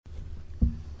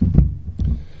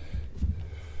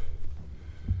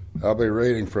I'll be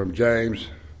reading from James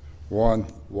 1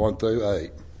 through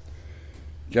 8.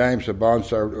 James, a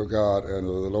bondservant of God and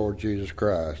of the Lord Jesus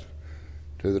Christ,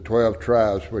 to the 12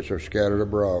 tribes which are scattered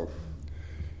abroad.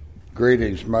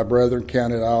 Greetings, my brethren.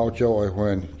 Count it all joy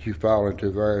when you fall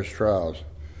into various trials,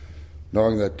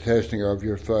 knowing that testing of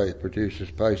your faith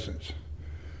produces patience.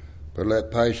 But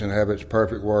let patience have its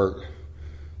perfect work,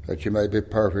 that you may be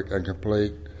perfect and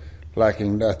complete,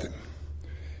 lacking nothing.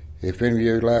 If any of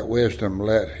you lack wisdom,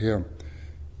 let him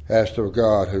ask of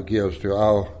God, who gives to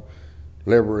all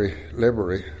liberally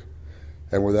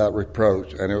and without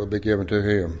reproach, and it will be given to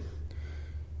him.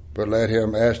 But let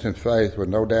him ask in faith with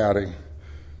no doubting,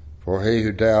 for he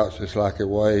who doubts is like a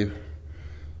wave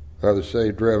of the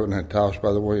sea driven and tossed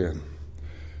by the wind.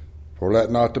 For let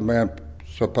not the man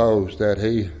suppose that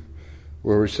he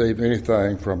will receive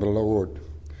anything from the Lord.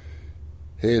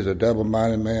 He is a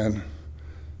double-minded man,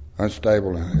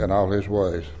 unstable in all his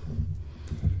ways.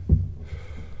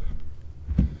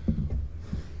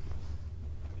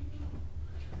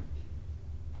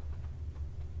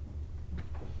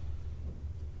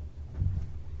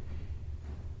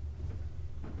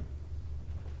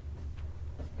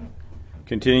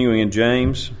 Continuing in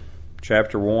James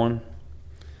chapter 1,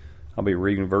 I'll be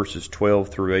reading verses 12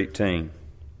 through 18.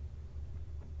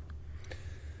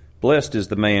 Blessed is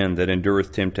the man that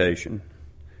endureth temptation,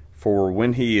 for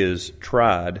when he is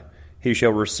tried, he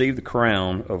shall receive the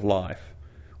crown of life,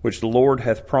 which the Lord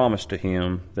hath promised to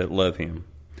him that love him.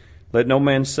 Let no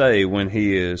man say when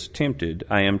he is tempted,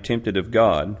 I am tempted of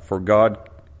God, for God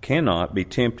cannot be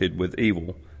tempted with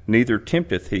evil, neither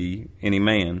tempteth he any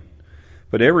man.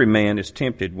 But every man is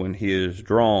tempted when he is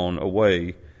drawn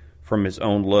away from his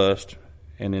own lust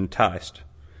and enticed.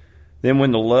 Then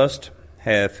when the lust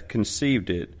hath conceived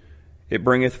it, it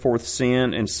bringeth forth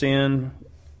sin, and sin,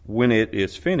 when it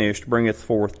is finished, bringeth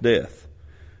forth death.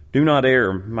 Do not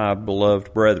err, my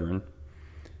beloved brethren.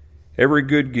 Every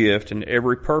good gift and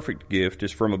every perfect gift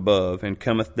is from above, and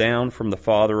cometh down from the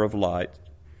Father of light,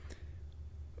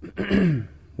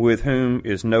 with whom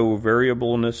is no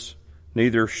variableness,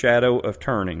 neither shadow of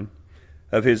turning.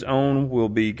 Of his own will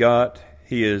be got,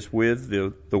 he is with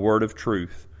the word of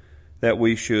truth, that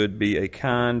we should be a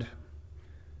kind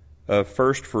of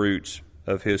first fruits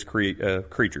of his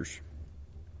creatures.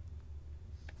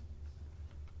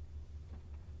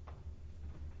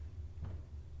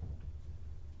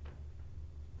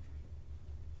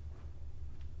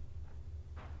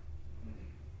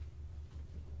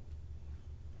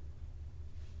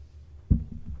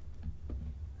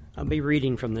 I'll be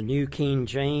reading from the New King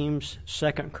James,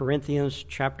 2 Corinthians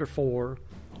chapter 4,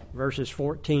 verses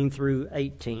 14 through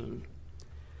 18.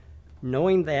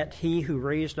 Knowing that he who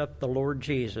raised up the Lord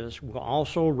Jesus will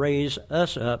also raise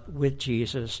us up with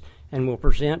Jesus and will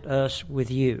present us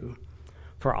with you.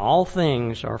 For all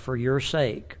things are for your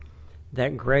sake,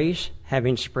 that grace,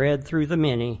 having spread through the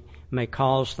many, may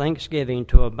cause thanksgiving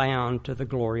to abound to the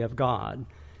glory of God.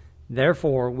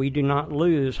 Therefore we do not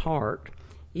lose heart.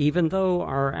 Even though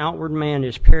our outward man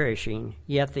is perishing,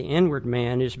 yet the inward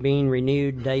man is being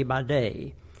renewed day by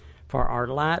day. For our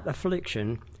light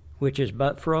affliction, which is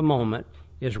but for a moment,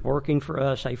 is working for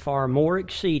us a far more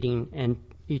exceeding and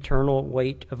eternal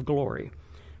weight of glory.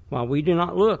 While we do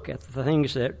not look at the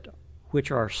things which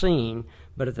are seen,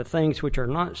 but at the things which are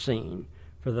not seen.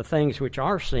 For the things which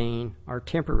are seen are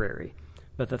temporary,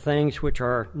 but the things which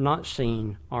are not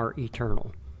seen are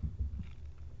eternal.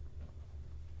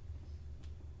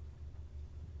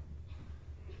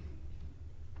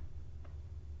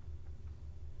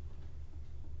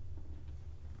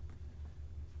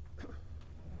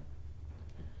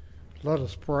 Let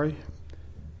us pray.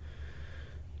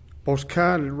 Most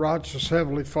kind and righteous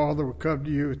Heavenly Father, we come to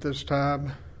you at this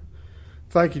time,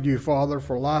 thanking you, Father,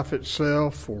 for life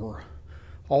itself, for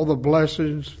all the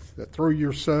blessings that through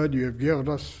your Son you have given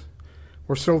us.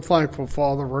 We're so thankful,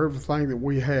 Father, for everything that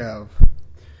we have.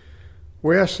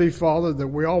 We ask thee, Father, that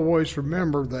we always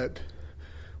remember that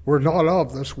we're not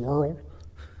of this world,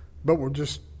 but we're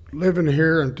just living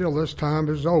here until this time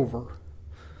is over.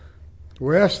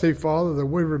 We ask thee, Father, that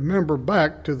we remember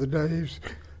back to the days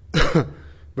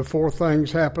before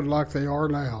things happened like they are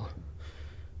now.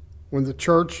 When the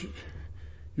church,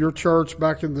 your church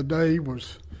back in the day,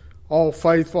 was all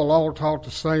faithful, all taught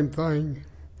the same thing.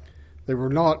 They were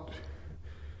not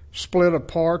split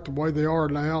apart the way they are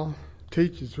now,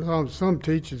 some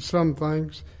teaching some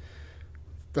things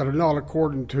that are not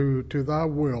according to thy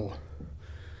will.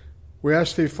 We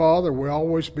ask thee, Father, we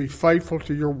always be faithful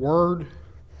to your word.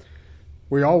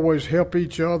 We always help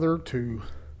each other to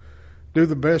do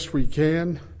the best we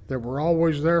can, that we're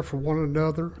always there for one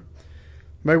another.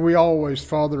 May we always,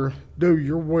 Father, do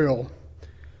your will.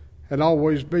 and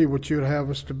always be what you'd have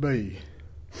us to be.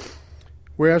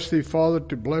 We ask thee, Father,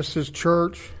 to bless this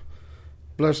church,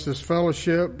 bless this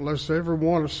fellowship, bless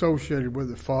everyone associated with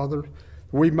it, Father, that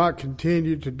we might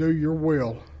continue to do your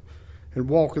will and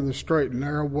walk in the straight and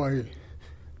narrow way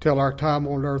till our time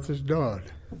on earth is done.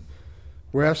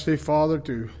 We ask thee, Father,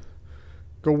 to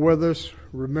go with us,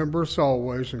 remember us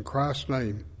always, in Christ's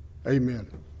name. Amen.